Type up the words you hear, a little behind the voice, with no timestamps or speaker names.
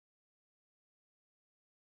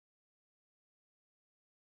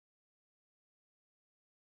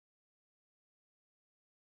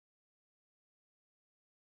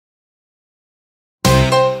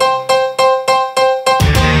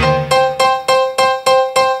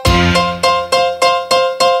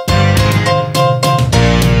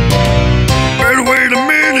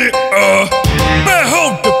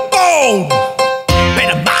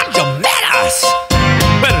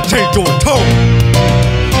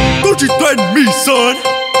you threaten me, son?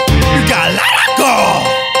 You gotta let her go.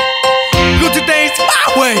 We'll do things my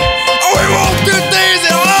way, or we won't do things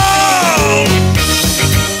at all.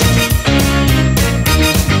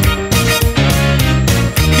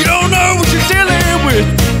 You don't know what you're dealing with.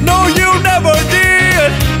 No, you never did.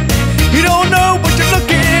 You don't know what you're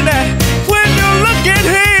looking at when you're looking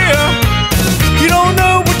here. You don't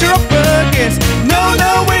know what you're up against. No,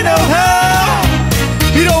 we know how.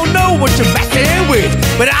 You don't know what you're messing with,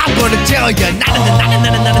 but I'm gonna tell you.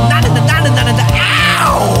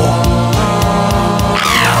 Ow!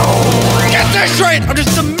 Ow! Get this straight. I'm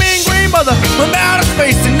just a mean green mother from outer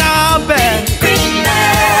space, and I'm bad.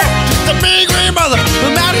 Just a mean green mother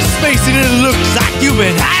from outer space, and it looks like you've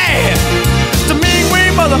been had. Just a mean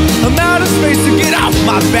green mother from outer space, so get off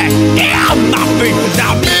my back. Get off my face, 'cause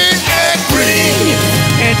I'm mean and green,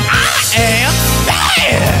 and I am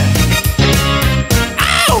bad.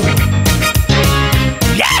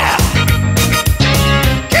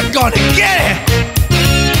 Gonna get it!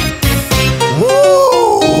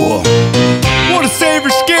 Woo! Wanna save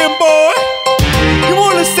your skin, boy? You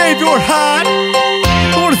wanna save your hide?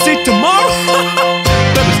 You wanna see tomorrow?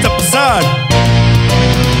 Better step aside.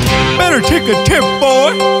 Better take a tip,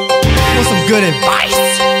 boy. Want some good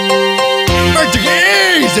advice? Better take it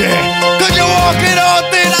easy, 'cause you're walking on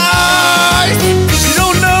thin ice. You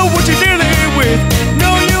don't know what you're dealing with. No,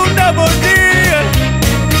 you never did.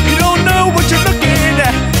 You don't know what you're looking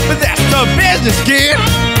at, but that's the business, kid.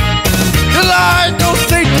 Your lie don't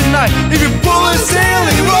say tonight. If you're pulling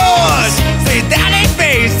sailing roars, say that ain't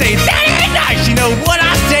fair, say that ain't nice. You know what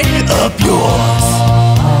I say? Up yours.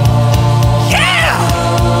 Yeah!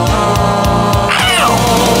 Ow!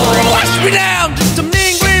 Watch me down, just a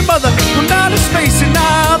mean green mother from outer space, and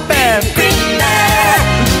I'm bad.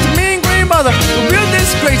 Just a mean green mother, a real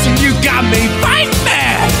disgrace, and you got me fighting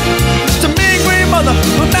mad. Just a mean green mother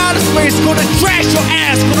from outer space, gonna trash your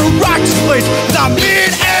ass, gonna rock this place, 'cause I'm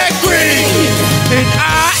mean and green, and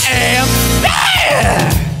I am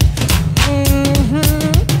bad.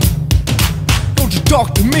 Don't you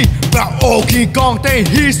talk to me about old King Kong, think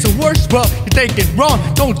he's the worst. Well, you think it wrong.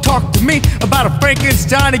 Don't talk to me about a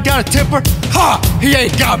Frankenstein, he got a temper. Ha! He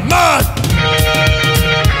ain't got mine.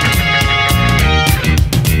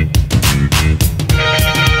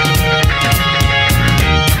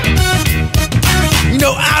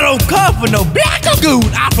 No, I don't come for no black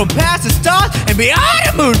lagoon. I'm from past the stars and beyond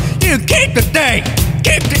the moon. You keep the thing,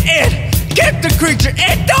 keep the it, keep the creature.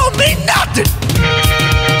 It don't mean nothing.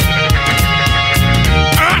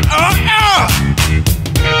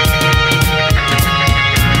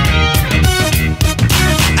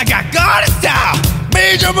 I got garden style,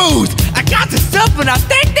 major moves. I got the stuff and I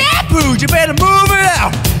think that proves you better move it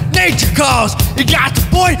out. Nature calls. You got the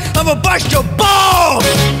point. I'ma bust your balls.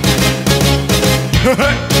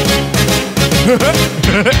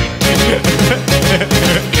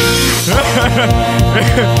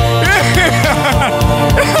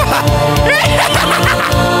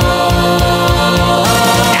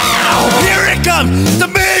 Ow, here it comes, the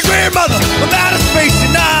mean green mother from outer space,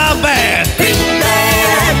 and I'm bad.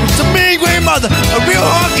 It's a mean green mother, a real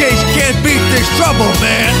hard case, you can't beat this trouble,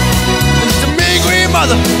 man. It's a mean green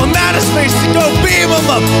mother from outer space, so go beam them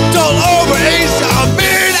up, it's all over, Ace. I'm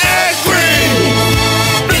mean and green.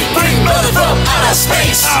 From outer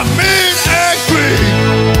space, I'm mean and green.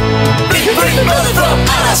 big green mother from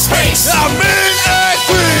outer space, I'm mean and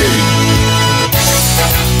green.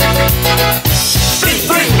 big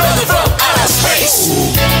green mother from outer space,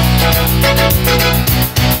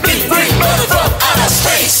 big green mother from outer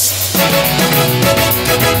space.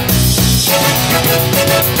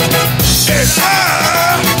 And I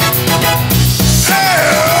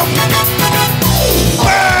am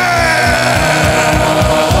bad.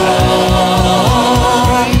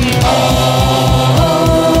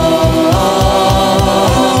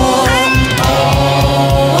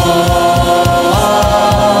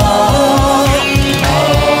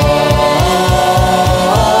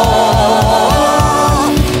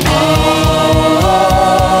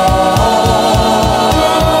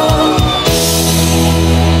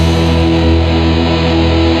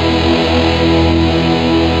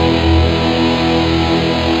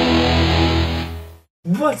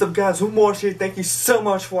 What's up, guys? Humor here. Thank you so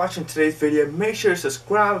much for watching today's video. Make sure to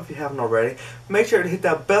subscribe if you haven't already. Make sure to hit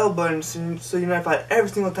that bell button so you're notified every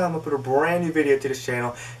single time I put a brand new video to this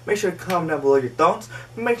channel. Make sure to comment down below your thoughts.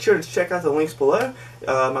 Make sure to check out the links below.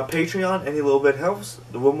 My Patreon, any little bit helps.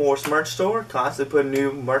 The Wilmore's merch store, constantly putting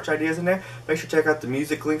new merch ideas in there. Make sure to check out the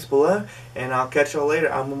music links below. And I'll catch y'all later.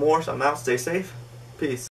 I'm Wilmore, so I'm out. Stay safe. Peace.